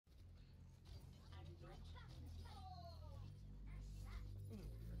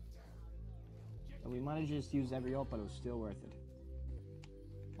might have just used every ult, but it was still worth it.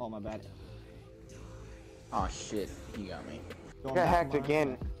 Oh, my bad. Oh shit, he got me. Got hacked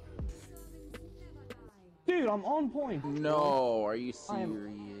again. Dude, I'm on point. No, are you serious?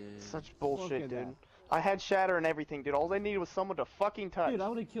 Such bullshit, dude. I had shatter and everything, dude. All I needed was someone to fucking touch. Dude, I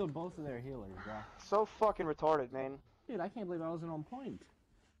would have killed both of their healers, bro. So fucking retarded, man. Dude, I can't believe I wasn't on point.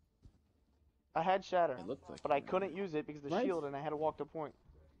 I had shatter, Like but I couldn't use it because of the shield, and I had to walk to point.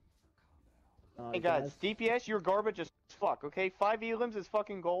 Hey guys, DPS, you're garbage as fuck, okay? 5 elims is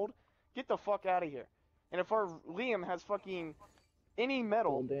fucking gold. Get the fuck out of here. And if our Liam has fucking any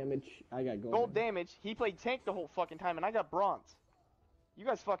metal... Gold damage. I got gold damage. He played tank the whole fucking time, and I got bronze. You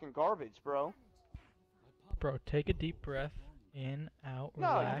guys fucking garbage, bro. Bro, take a deep breath. In, out, no,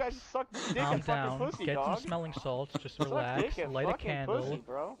 relax. You guys suck dick calm and down, fucking pussy, get dog. some smelling salts, just relax, light a candle, pussy,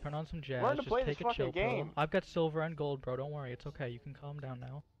 bro. turn on some jazz, Learn to just play take this a chill game. pill. I've got silver and gold, bro, don't worry, it's okay, you can calm down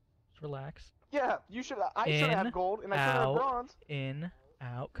now. Just relax. Yeah, you should. I should have gold, and I should have bronze. In,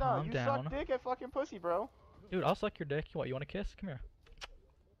 out, calm down. No, you suck dick at fucking pussy, bro. Dude, I'll suck your dick. What, you want a kiss? Come here.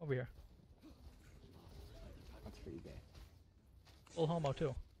 Over here. That's pretty gay. Full homo,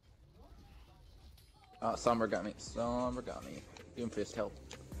 too. Somber got me. Somber got me. Doomfist, help.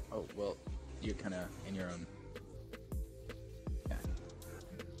 Oh, well, you're kinda in your own... Yeah.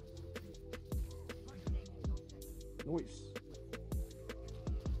 Nice.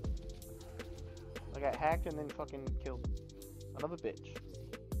 I got hacked and then fucking killed. Another bitch.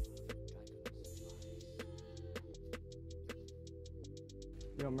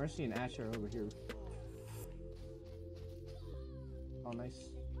 Yo, Mercy and Ash are over here. Oh,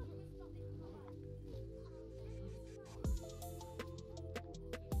 nice.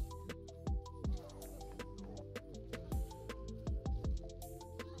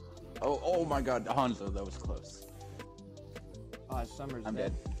 Oh my god, Hanzo, that was close. Summer's I'm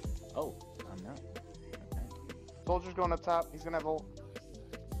dead. Oh, I'm not. Okay. Soldier's going up top. He's gonna have ult.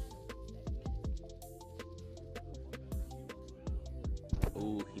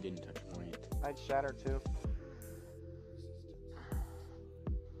 Ooh, he didn't touch point. I had shatter too.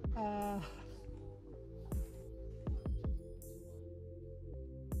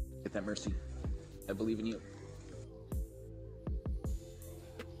 Get that Mercy. I believe in you.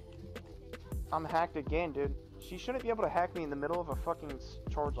 I'm hacked again, dude. She shouldn't be able to hack me in the middle of a fucking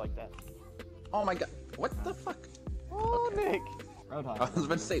charge like that. Oh my god. What the fuck? Oh, okay. Nick. I was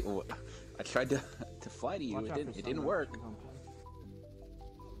about to say, I tried to fly to you. It didn't work.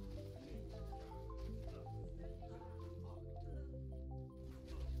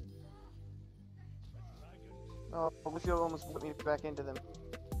 Oh, Lucio almost put me back into them.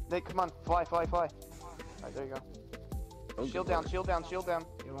 Nick, come on. Fly, fly, fly. Alright, there you go. Oh, shield down, shield down, shield down.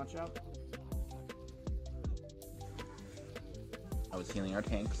 Yeah, watch out. I was healing our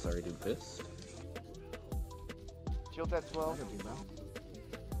tank. Sorry, Doomfist. Shield at 12.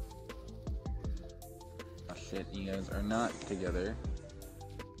 Oh shit, you guys are not together.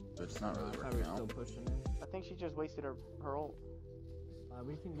 So it's not really working out. Still pushing in. I think she just wasted her ult.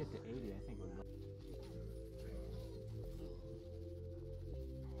 We can get to 80, I think we're good.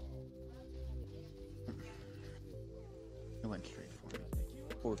 It went straight for me.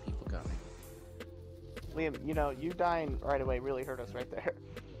 4 people got me. Liam, you know, you dying right away really hurt us right there.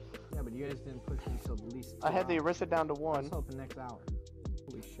 Yeah, but you guys didn't push until at least 2 I had the hours. Orisa down to 1. Let's hope the next hour.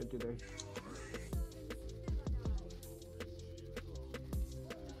 Holy shit, dude.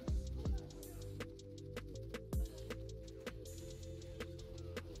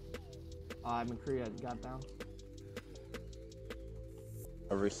 McCree got down.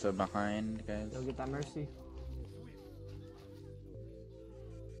 Orisa behind, guys. Go get that Mercy.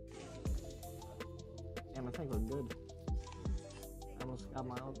 Damn, I think we're good. I almost got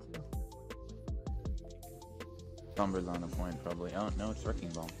my ult too. Somber's on the point, probably. Oh, no, it's Wrecking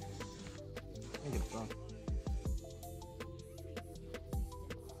Ball. I think it's wrong.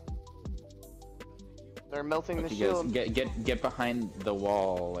 They're melting the Okay, shield. guys, get behind the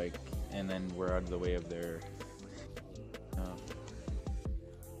wall, like, and then we're out of the way of their...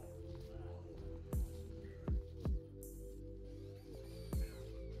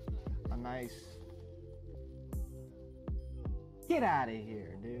 Nice. Get out of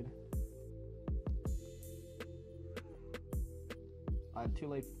here, dude. Too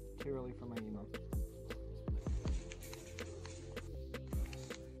late, too early for my emo.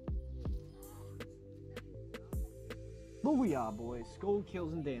 Booyah, boys. Gold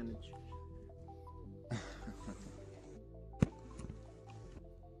kills and damage.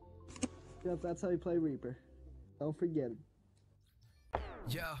 Yep, that's how you play Reaper. Don't forget it.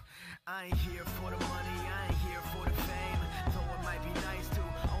 Yo, I ain't here for